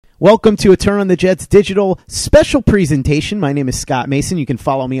Welcome to a Turn on the Jets digital special presentation. My name is Scott Mason. You can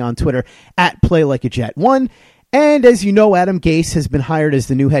follow me on Twitter at PlayLikeAJet1. And as you know, Adam Gase has been hired as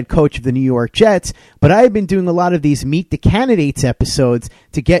the new head coach of the New York Jets, but I've been doing a lot of these Meet the Candidates episodes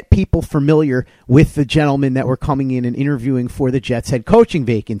to get people familiar with the gentlemen that were coming in and interviewing for the Jets head coaching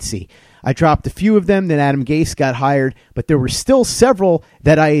vacancy. I dropped a few of them, then Adam Gase got hired, but there were still several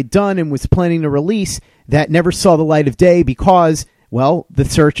that I had done and was planning to release that never saw the light of day because, well, the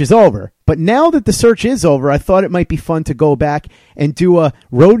search is over. But now that the search is over, I thought it might be fun to go back and do a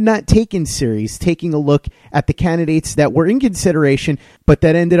Road Not Taken series, taking a look at the candidates that were in consideration, but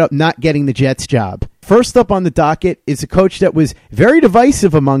that ended up not getting the Jets job. First up on the docket is a coach that was very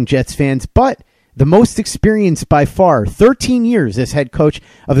divisive among Jets fans, but the most experienced by far, 13 years as head coach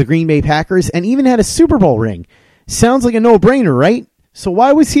of the Green Bay Packers, and even had a Super Bowl ring. Sounds like a no-brainer, right? So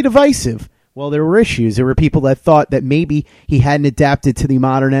why was he divisive? Well, there were issues. There were people that thought that maybe he hadn't adapted to the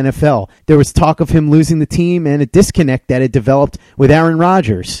modern NFL. There was talk of him losing the team and a disconnect that had developed with Aaron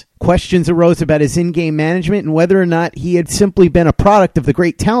Rodgers. Questions arose about his in-game management and whether or not he had simply been a product of the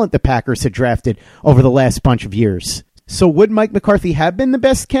great talent the Packers had drafted over the last bunch of years. So would Mike McCarthy have been the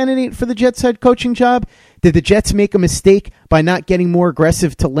best candidate for the Jets head coaching job? Did the Jets make a mistake by not getting more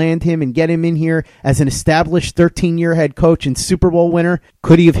aggressive to land him and get him in here as an established 13-year head coach and Super Bowl winner?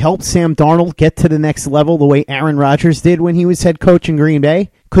 Could he have helped Sam Darnold get to the next level the way Aaron Rodgers did when he was head coach in Green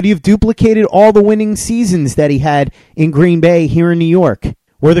Bay? Could he have duplicated all the winning seasons that he had in Green Bay here in New York?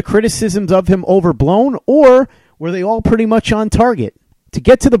 Were the criticisms of him overblown, or were they all pretty much on target? To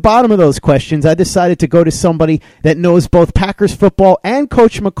get to the bottom of those questions, I decided to go to somebody that knows both Packers football and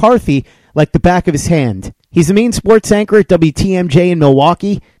Coach McCarthy like the back of his hand. He's the main sports anchor at WTMJ in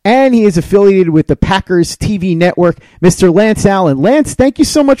Milwaukee, and he is affiliated with the Packers TV network, Mr. Lance Allan. Lance, thank you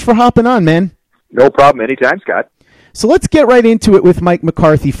so much for hopping on, man. No problem. Anytime, Scott. So let's get right into it with Mike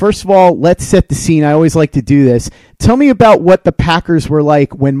McCarthy. First of all, let's set the scene. I always like to do this. Tell me about what the Packers were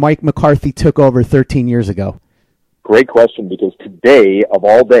like when Mike McCarthy took over 13 years ago. Great question, because today, of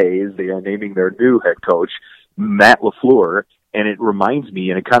all days, they are naming their new head coach, Matt LaFleur, and it reminds me,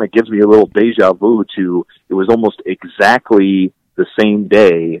 and it kind of gives me a little deja vu to, it was almost exactly the same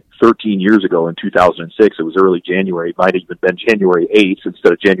day 13 years ago in 2006. It was early January. It might have even been January 8th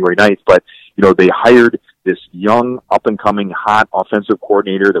instead of January 9th, but, you know, they hired this young, up-and-coming, hot offensive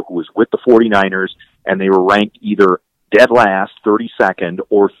coordinator who was with the 49ers, and they were ranked either dead last, 32nd,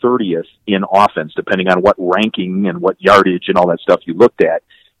 or 30th in offense, depending on what ranking and what yardage and all that stuff you looked at.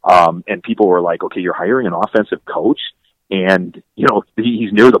 And people were like, okay, you're hiring an offensive coach, and, you know,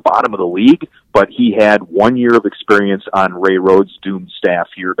 he's near the bottom of the league, but he had 1 year of experience on Ray Rhodes' doomed staff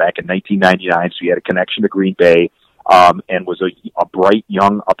here back in 1999, so he had a connection to Green Bay, and was a bright,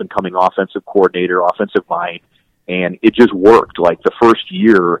 young, up-and-coming offensive coordinator, offensive mind. And it just worked. Like the first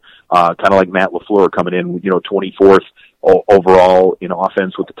year, kind of like Matt LaFleur coming in, you know, 24th overall in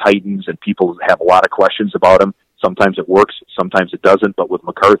offense with the Titans, and people have a lot of questions about him. Sometimes it works, sometimes it doesn't. But with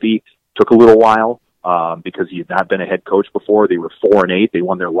McCarthy, took a little while because he had not been a head coach before. They were 4-8. They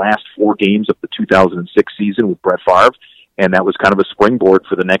won their last 4 games of the 2006 season with Brett Favre, and that was kind of a springboard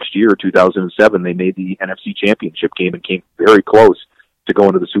for the next year, 2007. They made the NFC Championship game and came very close to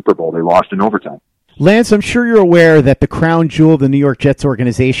going to the Super Bowl. They lost in overtime. Lance, I'm sure you're aware that the crown jewel of the New York Jets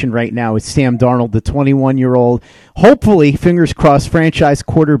organization right now is Sam Darnold, the 21-year-old, hopefully, fingers crossed, franchise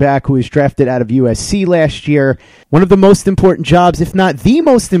quarterback who was drafted out of USC last year. One of the most important jobs, if not the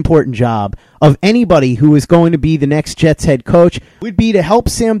most important job, of anybody who is going to be the next Jets head coach would be to help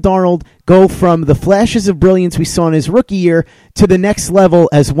Sam Darnold go from the flashes of brilliance we saw in his rookie year to the next level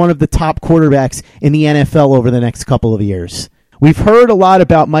as one of the top quarterbacks in the NFL over the next couple of years. We've heard a lot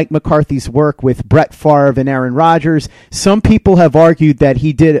about Mike McCarthy's work with Brett Favre and Aaron Rodgers. Some people have argued that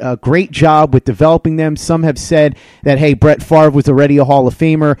he did a great job with developing them. Some have said that, hey, Brett Favre was already a Hall of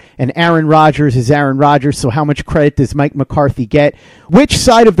Famer and Aaron Rodgers is Aaron Rodgers, so how much credit does Mike McCarthy get? Which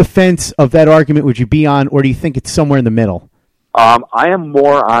side of the fence of that argument would you be on, or do you think it's somewhere in the middle? I am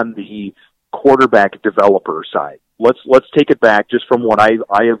more on the quarterback developer side. Let's take it back just from what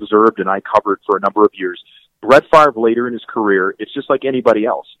I observed and I covered for a number of years. Brett Favre later in his career, it's just like anybody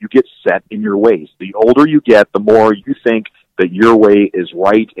else. You get set in your ways. The older you get, the more you think that your way is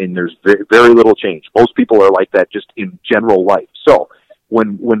right, and there's very, very little change. Most people are like that just in general life. So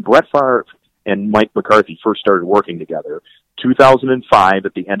when Brett Favre and Mike McCarthy first started working together, 2005,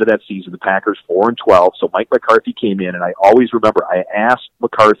 at the end of that season, the Packers 4-12. So Mike McCarthy came in, and I always remember I asked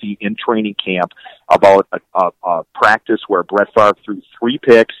McCarthy in training camp about a practice where Brett Favre threw 3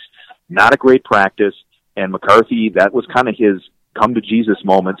 picks, not a great practice. And McCarthy, that was kind of his come to Jesus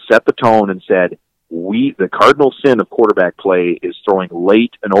moment, set the tone and said, the cardinal sin of quarterback play is throwing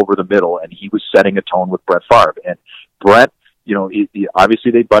late and over the middle, and he was setting a tone with Brett Favre. And Brett,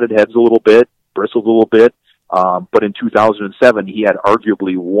 obviously they butted heads a little bit, bristled a little bit, but in 2007, he had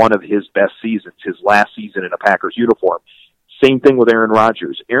arguably one of his best seasons, his last season in a Packers uniform. Same thing with Aaron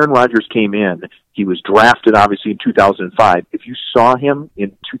Rodgers. Aaron Rodgers came in. He was drafted, obviously, in 2005. If you saw him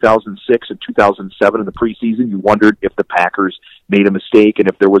in 2006 and 2007 in the preseason, you wondered if the Packers made a mistake and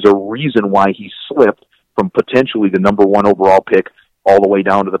if there was a reason why he slipped from potentially the number one overall pick all the way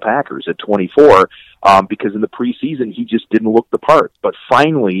down to the Packers at 24, because in the preseason, he just didn't look the part. But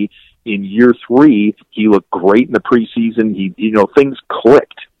finally, in year 3, he looked great in the preseason. Things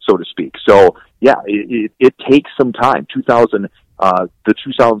clicked, so to speak. So, yeah, it takes some time. The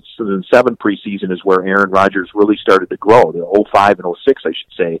 2007 preseason is where Aaron Rodgers really started to grow. The 05 and 06, I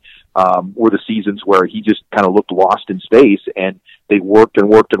should say, were the seasons where he just kind of looked lost in space, and they worked and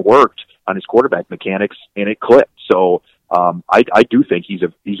worked and worked on his quarterback mechanics, and it clicked. So I do think he's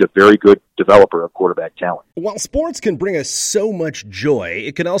a very good developer of quarterback talent. While sports can bring us so much joy,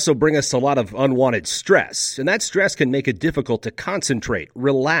 it can also bring us a lot of unwanted stress, and that stress can make it difficult to concentrate,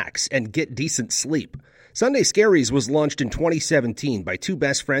 relax, and get decent sleep. Sunday Scaries was launched in 2017 by two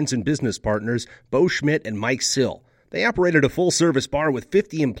best friends and business partners, Bo Schmidt and Mike Sill. They operated a full-service bar with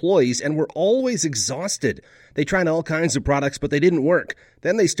 50 employees and were always exhausted. They tried all kinds of products, but they didn't work.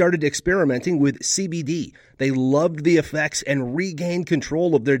 Then they started experimenting with CBD. They loved the effects and regained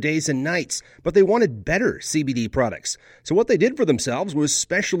control of their days and nights, but they wanted better CBD products. So what they did for themselves was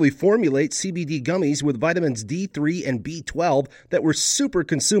specially formulate CBD gummies with vitamins D3 and B12 that were super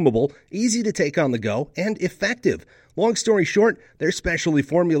consumable, easy to take on the go, and effective. Long story short, their specially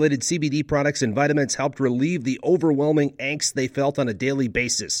formulated CBD products and vitamins helped relieve the overwhelming angst they felt on a daily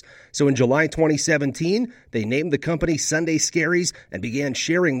basis. So in July 2017, they named the company Sunday Scaries and began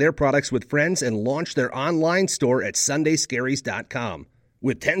sharing their products with friends and launched their online store at sundayscaries.com.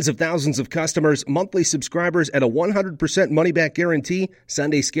 With tens of thousands of customers, monthly subscribers, and a 100% money-back guarantee,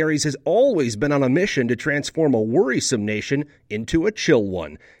 Sunday Scaries has always been on a mission to transform a worrisome nation into a chill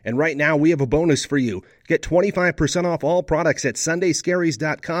one. And right now, we have a bonus for you. Get 25% off all products at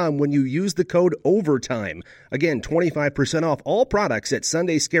sundayscaries.com when you use the code OVERTIME. Again, 25% off all products at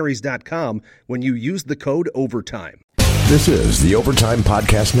sundayscaries.com when you use the code OVERTIME. This is the Overtime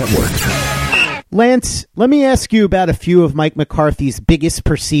Podcast Network. Lance, let me ask you about a few of Mike McCarthy's biggest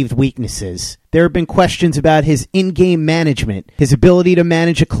perceived weaknesses. There have been questions about his in-game management, his ability to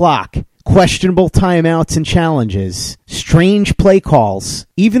manage a clock, questionable timeouts and challenges, strange play calls,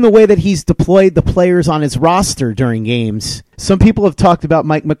 even the way that he's deployed the players on his roster during games. Some people have talked about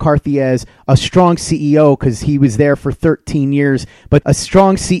Mike McCarthy as a strong CEO because he was there for 13 years, but a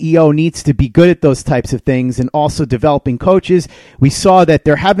strong CEO needs to be good at those types of things and also developing coaches. We saw that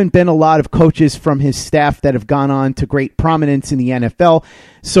there haven't been a lot of coaches from his staff that have gone on to great prominence in the NFL.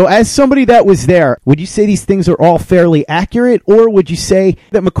 So as somebody that was there, would you say these things are all fairly accurate, or would you say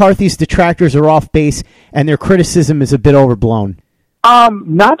that McCarthy's detractors are off base and their criticism is a bit overblown?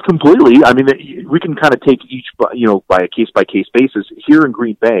 Not completely. I mean, we can kind of take each, by a case-by-case basis. Here in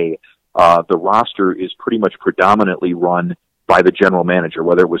Green Bay, the roster is pretty much predominantly run by the general manager,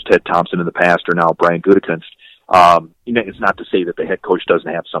 whether it was Ted Thompson in the past or now Brian Gutekunst. It's not to say that the head coach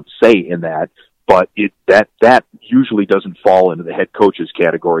doesn't have some say in that, but that usually doesn't fall into the head coach's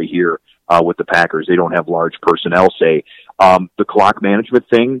category here with the Packers. They don't have large personnel say. The clock management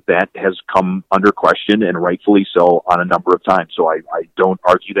thing, that has come under question, and rightfully so, on a number of times. So I don't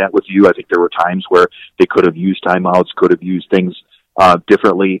argue that with you. I think there were times where they could have used timeouts, could have used things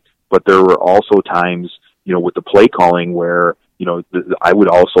differently, but there were also times, with the play calling where, I would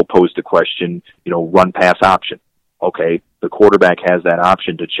also pose the question, run-pass option. Okay, the quarterback has that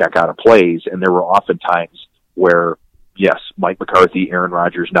option to check out of plays, and there were often times where, yes, Mike McCarthy, Aaron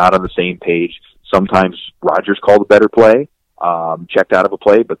Rodgers, not on the same page. Sometimes Rodgers called a better play, checked out of a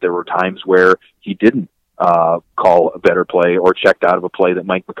play, but there were times where he didn't call a better play or checked out of a play that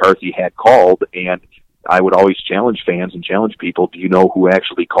Mike McCarthy had called. And I would always challenge fans and challenge people, do you know who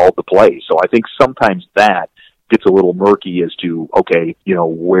actually called the play? So I think sometimes that gets a little murky as to, okay,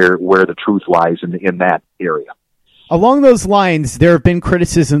 where the truth lies in that area. Along those lines, there have been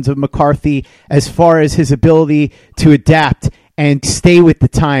criticisms of McCarthy as far as his ability to adapt and stay with the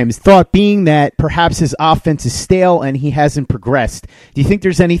times, thought being that perhaps his offense is stale and he hasn't progressed. Do you think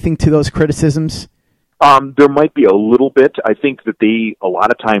there's anything to those criticisms? There might be a little bit. I think that they, a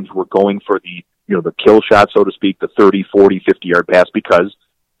lot of times, were going for the kill shot, so to speak, the 30, 40, 50-yard pass, because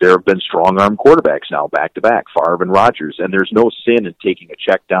there have been strong-arm quarterbacks now, back-to-back, Favre and Rodgers, and there's no sin in taking a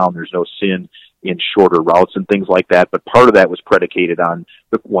check down. There's no sin in shorter routes and things like that. But part of that was predicated on,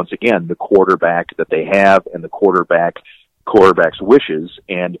 once again, the quarterback that they have and the quarterback's wishes.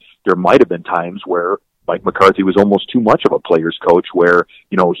 And there might have been times where Mike McCarthy was almost too much of a player's coach, where,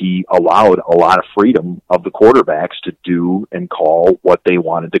 he allowed a lot of freedom of the quarterbacks to do and call what they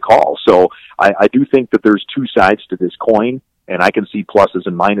wanted to call. So I do think that there's two sides to this coin, and I can see pluses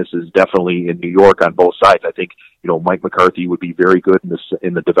and minuses definitely in New York on both sides. I think, Mike McCarthy would be very good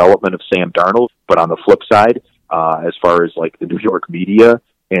in the development of Sam Darnold, but on the flip side, as far as like the New York media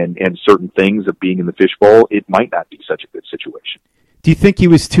and certain things of being in the fishbowl, it might not be such a good situation. Do you think he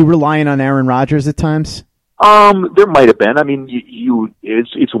was too reliant on Aaron Rodgers at times? There might have been. I mean,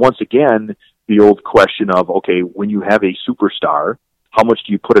 it's once again the old question of, okay, when you have a superstar, how much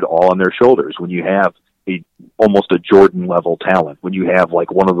do you put it all on their shoulders? When you have almost a Jordan level talent, when you have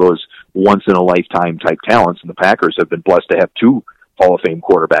like one of those once in a lifetime type talents, and the Packers have been blessed to have two Hall of Fame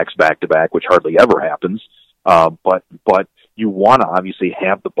quarterbacks back to back, which hardly ever happens. But you want to obviously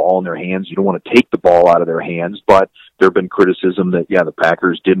have the ball in their hands. You don't want to take the ball out of their hands, but there have been criticism that, the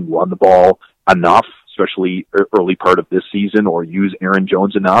Packers didn't run the ball enough, especially early part of this season, or use Aaron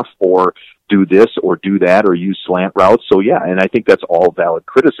Jones enough, or do this or do that, or use slant routes. So and I think that's all valid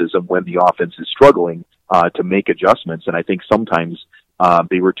criticism when the offense is struggling to make adjustments. And I think sometimes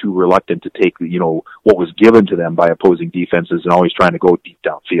they were too reluctant to take, what was given to them by opposing defenses and always trying to go deep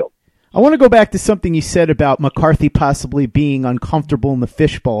downfield. I want to go back to something you said about McCarthy possibly being uncomfortable in the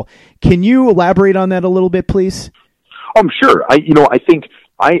fishbowl. Can you elaborate on that a little bit, please? Sure. I think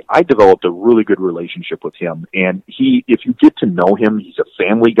I developed a really good relationship with him, and if you get to know him, he's a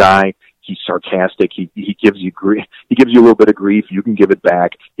family guy. He's sarcastic. He gives you he gives you a little bit of grief. You can give it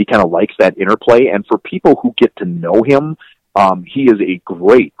back. He kind of likes that interplay. And for people who get to know him, he is a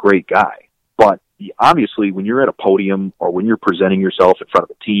great, great guy. But obviously, when you're at a podium or when you're presenting yourself in front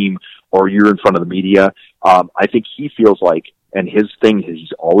of a team or you're in front of the media, I think he feels like, and his thing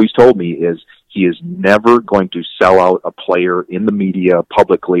he's always told me is, he is never going to sell out a player in the media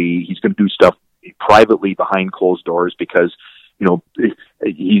publicly. He's going to do stuff privately behind closed doors because,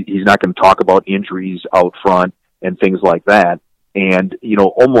 he's not going to talk about injuries out front and things like that. And,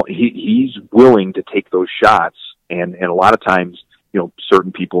 he's willing to take those shots. And a lot of times,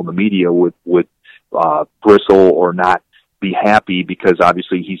 certain people in the media would bristle or not be happy because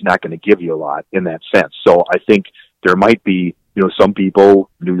obviously he's not going to give you a lot in that sense. So I think there might be, some people,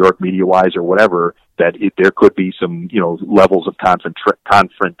 New York media-wise or whatever, that there could be some, levels of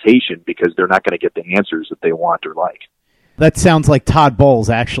confrontation because they're not going to get the answers that they want or like. That sounds like Todd Bowles,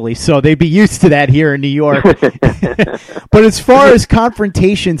 actually, so they'd be used to that here in New York. But as far as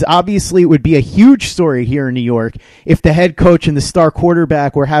confrontations, obviously it would be a huge story here in New York if the head coach and the star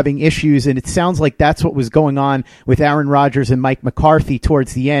quarterback were having issues, and it sounds like that's what was going on with Aaron Rodgers and Mike McCarthy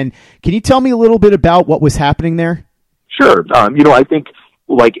towards the end. Can you tell me a little bit about what was happening there? Sure. I think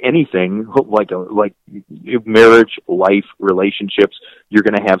like anything, like marriage, life, relationships, you're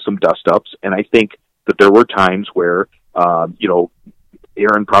going to have some dust-ups, and I think that there were times where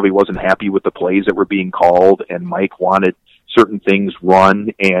Aaron probably wasn't happy with the plays that were being called, and Mike wanted certain things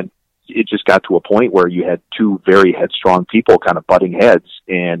run, and it just got to a point where you had two very headstrong people kind of butting heads,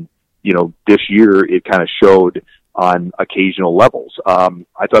 and, this year it kind of showed on occasional levels.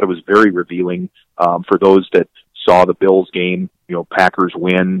 I thought it was very revealing for those that saw the Bills game, Packers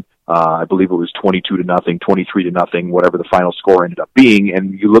win. I believe it was 22-0, 23-0, whatever the final score ended up being,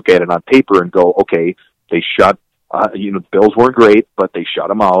 and you look at it on paper and go, okay, they shut the Bills weren't great, but they shut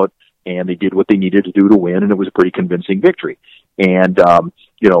them out, and they did what they needed to do to win, and it was a pretty convincing victory. And,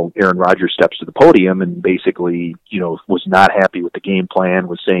 Aaron Rodgers steps to the podium and basically, was not happy with the game plan,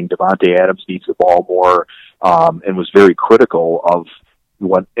 was saying Devontae Adams needs the ball more, and was very critical of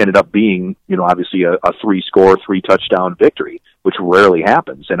what ended up being, obviously a 3-score, 3-touchdown victory, which rarely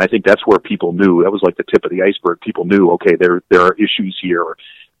happens. And I think that's where people knew, that was like the tip of the iceberg. People knew, okay, there are issues here.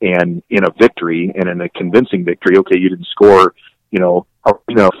 And in a victory, and in a convincing victory, okay, you didn't score,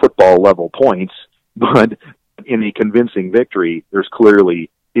 football level points, but in a convincing victory, there's clearly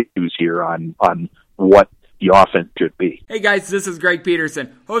issues here on what the offense should be. Hey guys, this is Greg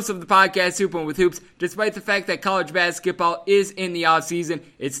Peterson, host of the podcast Hoopin' with Hoops. Despite the fact that college basketball is in the off season,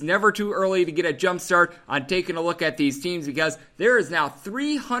 it's never too early to get a jump start on taking a look at these teams because there is now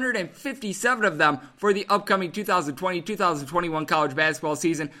 357 of them for the upcoming 2020-2021 college basketball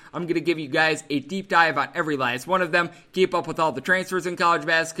season. I'm going to give you guys a deep dive on every last one of them, keep up with all the transfers in college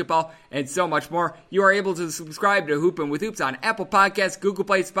basketball, and so much more. You are able to subscribe to Hoopin' with Hoops on Apple Podcasts, Google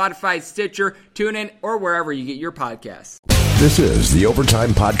Play, Spotify, Stitcher, TuneIn, or wherever you get your podcasts. This is the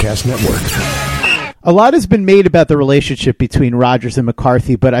Overtime Podcast Network. A lot has been made about the relationship between Rodgers and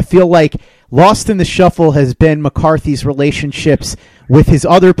McCarthy, but I feel like lost in the shuffle has been McCarthy's relationships with his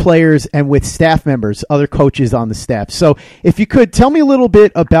other players and with staff members, other coaches on the staff. So if you could tell me a little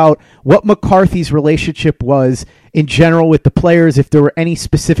bit about what McCarthy's relationship was in general with the players, if there were any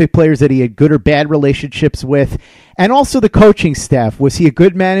specific players that he had good or bad relationships with, and also the coaching staff. Was he a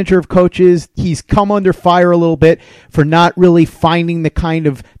good manager of coaches? He's come under fire a little bit for not really finding the kind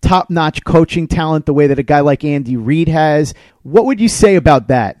of top-notch coaching talent the way that a guy like Andy Reid has. What would you say about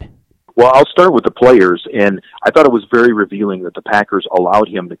that? Well, I'll start with the players, and I thought it was very revealing that the Packers allowed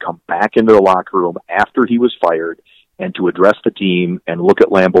him to come back into the locker room after he was fired and to address the team and look at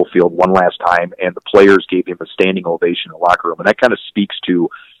Lambeau Field one last time, and the players gave him a standing ovation in the locker room. And that kind of speaks to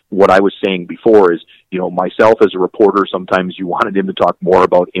what I was saying before is, you know, myself as a reporter, sometimes you wanted him to talk more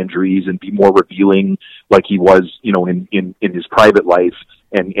about injuries and be more revealing like he was, you know, in his private life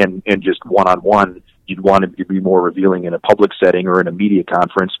and just one-on-one. You'd want him to be more revealing in a public setting or in a media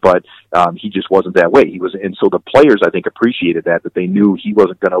conference, but he just wasn't that way. And so the players, I think, appreciated that they knew he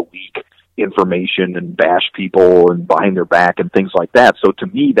wasn't going to leak information and bash people and behind their back and things like that. So to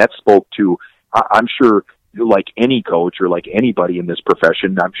me, that spoke to, I'm sure, like any coach or like anybody in this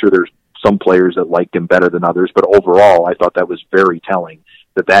profession, I'm sure there's some players that liked him better than others, but overall, I thought that was very telling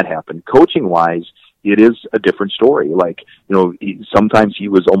that happened. Coaching-wise, it is a different story. Like, you know, sometimes he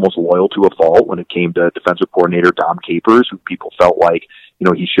was almost loyal to a fault when it came to defensive coordinator Dom Capers, who people felt like, you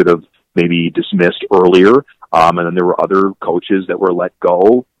know, he should have maybe dismissed earlier. And then there were other coaches that were let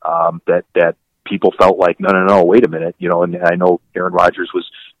go, that people felt like, no, wait a minute, you know, and I know Aaron Rodgers was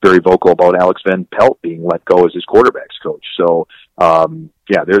very vocal about Alex Van Pelt being let go as his quarterback's coach. So,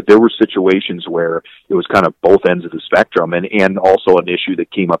 there were situations where it was kind of both ends of the spectrum, and also an issue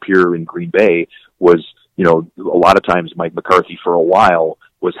that came up here in Green Bay was, you know, a lot of times Mike McCarthy for a while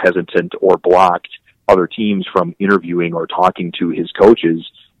was hesitant or blocked other teams from interviewing or talking to his coaches,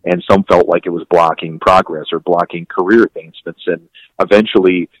 and some felt like it was blocking progress or blocking career advancements. And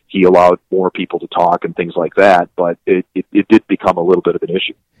eventually he allowed more people to talk and things like that, but it did become a little bit of an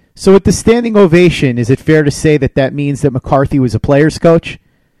issue. So with the standing ovation, is it fair to say that means that McCarthy was a player's coach?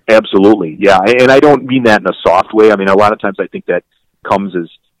 Absolutely, yeah. And I don't mean that in a soft way. I mean, a lot of times I think that comes as,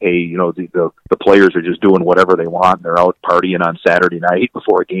 hey, you know, the players are just doing whatever they want. And they're out partying on Saturday night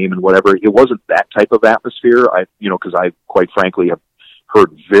before a game and whatever. It wasn't that type of atmosphere. Because I quite frankly have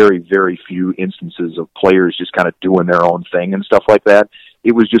heard very, very few instances of players just kind of doing their own thing and stuff like that.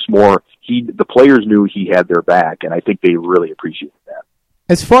 It was just more, the players knew he had their back, and I think they really appreciated that.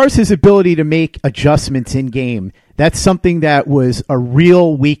 As far as his ability to make adjustments in game, that's something that was a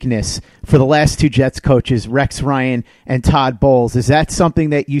real weakness for the last two Jets coaches, Rex Ryan and Todd Bowles. Is that something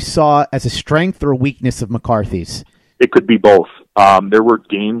that you saw as a strength or a weakness of McCarthy's? It could be both. There were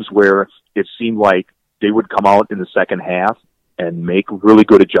games where it seemed like they would come out in the second half and make really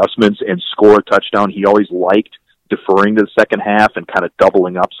good adjustments and score a touchdown. He always liked deferring to the second half and kind of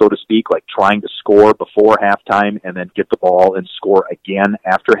doubling up, so to speak, like trying to score before halftime and then get the ball and score again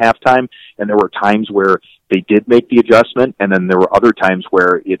after halftime. And there were times where they did make the adjustment, and then there were other times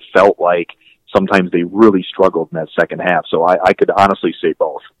where it felt like sometimes they really struggled in that second half. So I could honestly say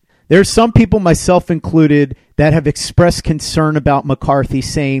both. There's some people, myself included, that have expressed concern about McCarthy,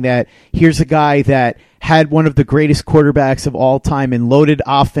 saying that here's a guy that had one of the greatest quarterbacks of all time and loaded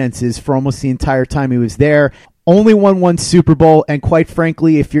offenses for almost the entire time he was there. Only won one Super Bowl, and quite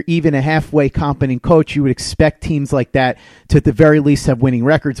frankly, if you're even a halfway competent coach, you would expect teams like that to at the very least have winning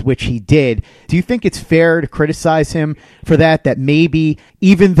records, which he did. Do you think it's fair to criticize him for that maybe,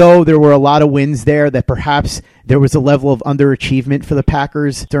 even though there were a lot of wins there, that perhaps there was a level of underachievement for the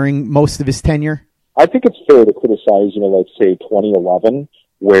Packers during most of his tenure? I think it's fair to criticize, like, say, 2011,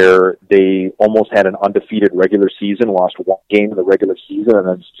 where they almost had an undefeated regular season, lost one game in the regular season, and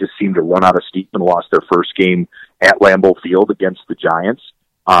then just seemed to run out of steam and lost their first game at Lambeau Field against the Giants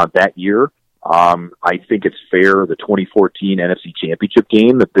that year. I think it's fair, the 2014 NFC Championship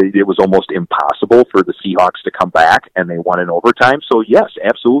game, that it was almost impossible for the Seahawks to come back, and they won in overtime. So, yes,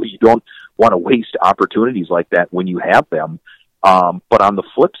 absolutely, you don't want to waste opportunities like that when you have them. But on the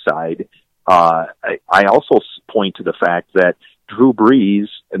flip side, I also point to the fact that Drew Brees,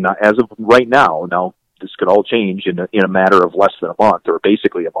 and as of right now this could all change in a matter of less than a month, or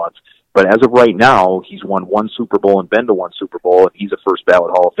basically a month, but as of right now, he's won one Super Bowl and been to one Super Bowl, and he's a first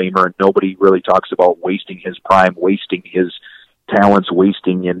ballot Hall of Famer, and nobody really talks about wasting his prime, wasting his talents,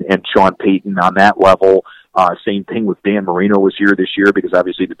 wasting and Sean Payton on that level. Same thing with Dan Marino was here this year, because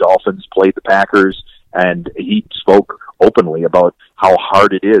obviously the Dolphins played the Packers, and he spoke openly about how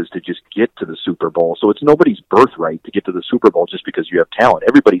hard it is to just get to the Super Bowl. So it's nobody's birthright to get to the Super Bowl just because you have talent.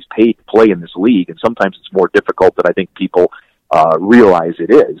 Everybody's paid to play in this league, and sometimes it's more difficult than I think people realize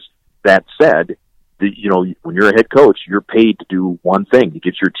it is. That said, when you're a head coach, you're paid to do one thing, to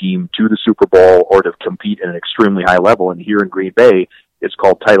get your team to the Super Bowl or to compete at an extremely high level. And here in Green Bay, it's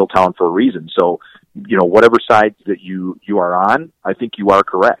called Title Town for a reason. So, whatever side that you are on, I think you are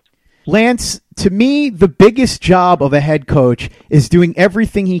correct. Lance, to me, the biggest job of a head coach is doing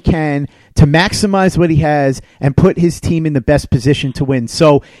everything he can to maximize what he has and put his team in the best position to win.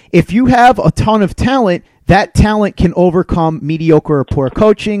 So if you have a ton of talent, that talent can overcome mediocre or poor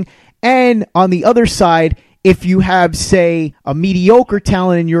coaching. And on the other side, if you have, say, a mediocre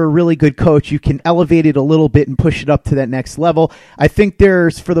talent and you're a really good coach, you can elevate it a little bit and push it up to that next level. I think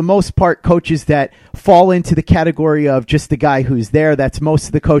there's, for the most part, coaches that fall into the category of just the guy who's there. That's most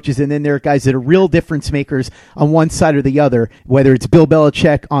of the coaches. And then there are guys that are real difference makers on one side or the other, whether it's Bill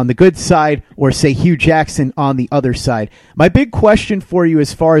Belichick on the good side or, say, Hugh Jackson on the other side. My big question for you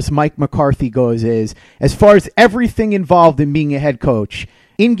as far as Mike McCarthy goes is, as far as everything involved in being a head coach,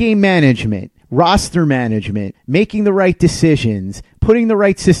 in-game management, roster management, making the right decisions, putting the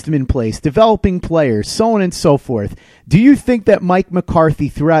right system in place, developing players, so on and so forth. Do you think that Mike McCarthy,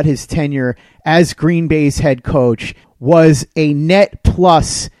 throughout his tenure as Green Bay's head coach, was a net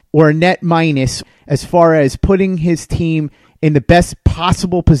plus or a net minus as far as putting his team in the best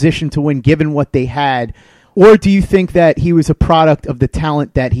possible position to win given what they had? Or do you think that he was a product of the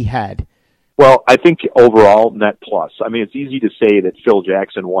talent that he had? Well, I think overall net plus. I mean, it's easy to say that Phil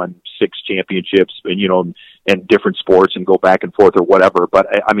Jackson won 6 championships and different sports and go back and forth or whatever. But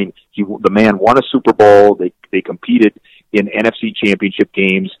I mean, the man won a Super Bowl. They competed in NFC championship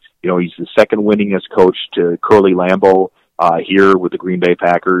games. He's the second winningest coach to Curly Lambeau here with the Green Bay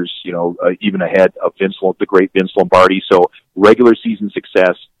Packers, even ahead of the great Vince Lombardi. So regular season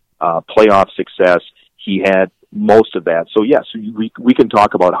success, playoff success, he had most of that. So yes, we can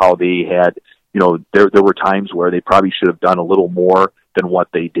talk about how they had, there were times where they probably should have done a little more than what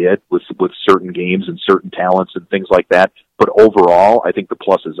they did with certain games and certain talents and things like that. But overall, I think the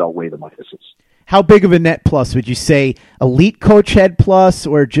pluses outweigh the minuses. How big of a net plus would you say? Elite coach head plus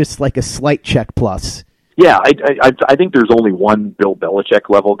or just like a slight check plus? Yeah, I think there's only one Bill Belichick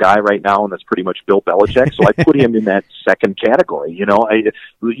level guy right now, and that's pretty much Bill Belichick. So I put him in that second category. And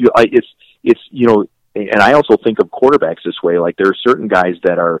I also think of quarterbacks this way. Like, there are certain guys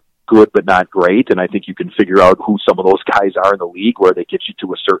that are good but not great, and I think you can figure out who some of those guys are in the league, where they get you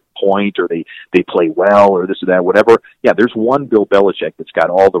to a certain point, or they play well, or this or that, whatever. Yeah, there's one Bill Belichick that's got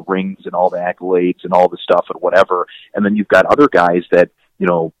all the rings and all the accolades and all the stuff and whatever, and then you've got other guys that,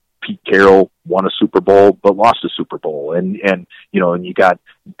 Pete Carroll won a Super Bowl but lost a Super Bowl, and you got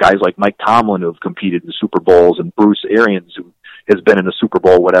guys like Mike Tomlin who have competed in Super Bowls, and Bruce Arians who has been in a Super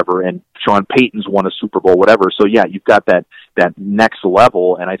Bowl, whatever, and Sean Payton's won a Super Bowl, whatever. So yeah, you've got that next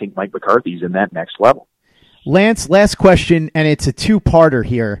level, and I think Mike McCarthy's in that next level. Lance, last question, and it's a two-parter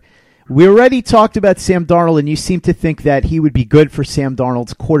here. We already talked about Sam Darnold, and you seem to think that he would be good for Sam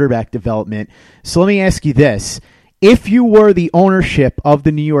Darnold's quarterback development. So let me ask you this. If you were the ownership of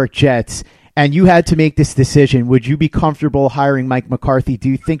the New York Jets and you had to make this decision, would you be comfortable hiring Mike McCarthy? Do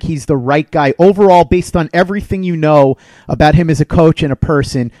you think he's the right guy overall, based on everything you know about him as a coach and a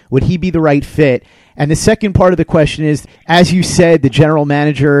person? Would he be the right fit? And the second part of the question is, as you said, the general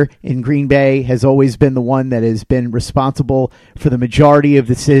manager in Green Bay has always been the one that has been responsible for the majority of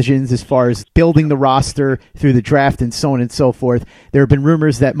decisions as far as building the roster through the draft and so on and so forth. There have been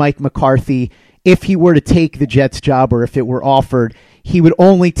rumors that Mike McCarthy, if he were to take the Jets job, or if it were offered, he would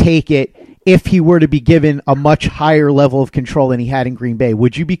only take it if he were to be given a much higher level of control than he had in Green Bay.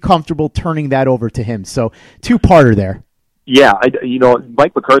 Would you be comfortable turning that over to him? So two-parter there. Yeah,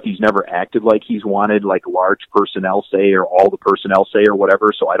 Mike McCarthy's never acted like he's wanted like large personnel say, or all the personnel say, or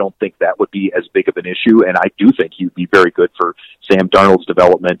whatever, so I don't think that would be as big of an issue, and I do think he'd be very good for Sam Darnold's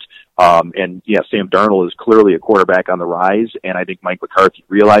development. And yeah, Sam Darnold is clearly a quarterback on the rise, and I think Mike McCarthy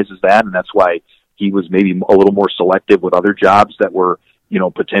realizes that, and that's why he was maybe a little more selective with other jobs that were,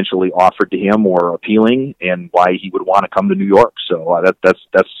 potentially offered to him or appealing, and why he would want to come to New York. So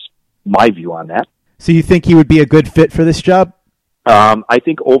that's my view on that. So you think he would be a good fit for this job? I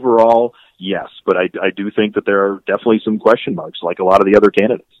think overall, yes, but I do think that there are definitely some question marks, like a lot of the other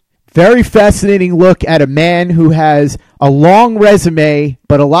candidates. Very fascinating look at a man who has a long resume,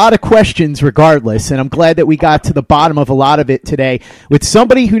 but a lot of questions regardless. And I'm glad that we got to the bottom of a lot of it today with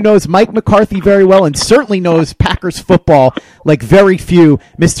somebody who knows Mike McCarthy very well and certainly knows Packers football like very few.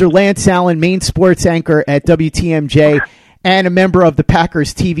 Mr. Lance Allan, main sports anchor at WTMJ. and a member of the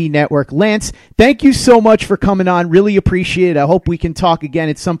Packers TV network. Lance, thank you so much for coming on. Really appreciate it. I hope we can talk again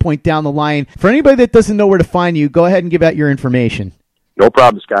at some point down the line. For anybody that doesn't know where to find you, go ahead and give out your information. No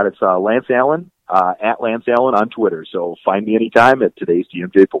problem, Scott. It's Lance Allan, at Lance Allan on Twitter. So find me anytime at today's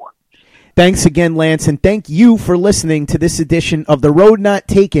TMJ4. Thanks again, Lance, and thank you for listening to this edition of The Road Not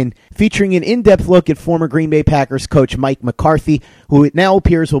Taken, featuring an in-depth look at former Green Bay Packers coach Mike McCarthy, who it now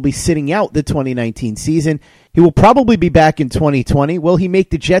appears will be sitting out the 2019 season. He will probably be back in 2020. Will he make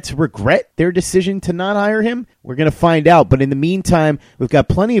the Jets regret their decision to not hire him? We're going to find out, but in the meantime, we've got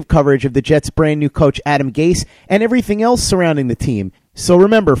plenty of coverage of the Jets' brand new coach Adam Gase and everything else surrounding the team. So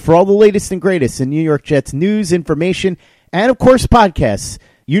remember, for all the latest and greatest in New York Jets news, information, and of course podcasts,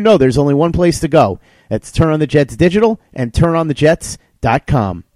 you know there's only one place to go. That's Turn on the Jets Digital and TurnOnTheJets.com.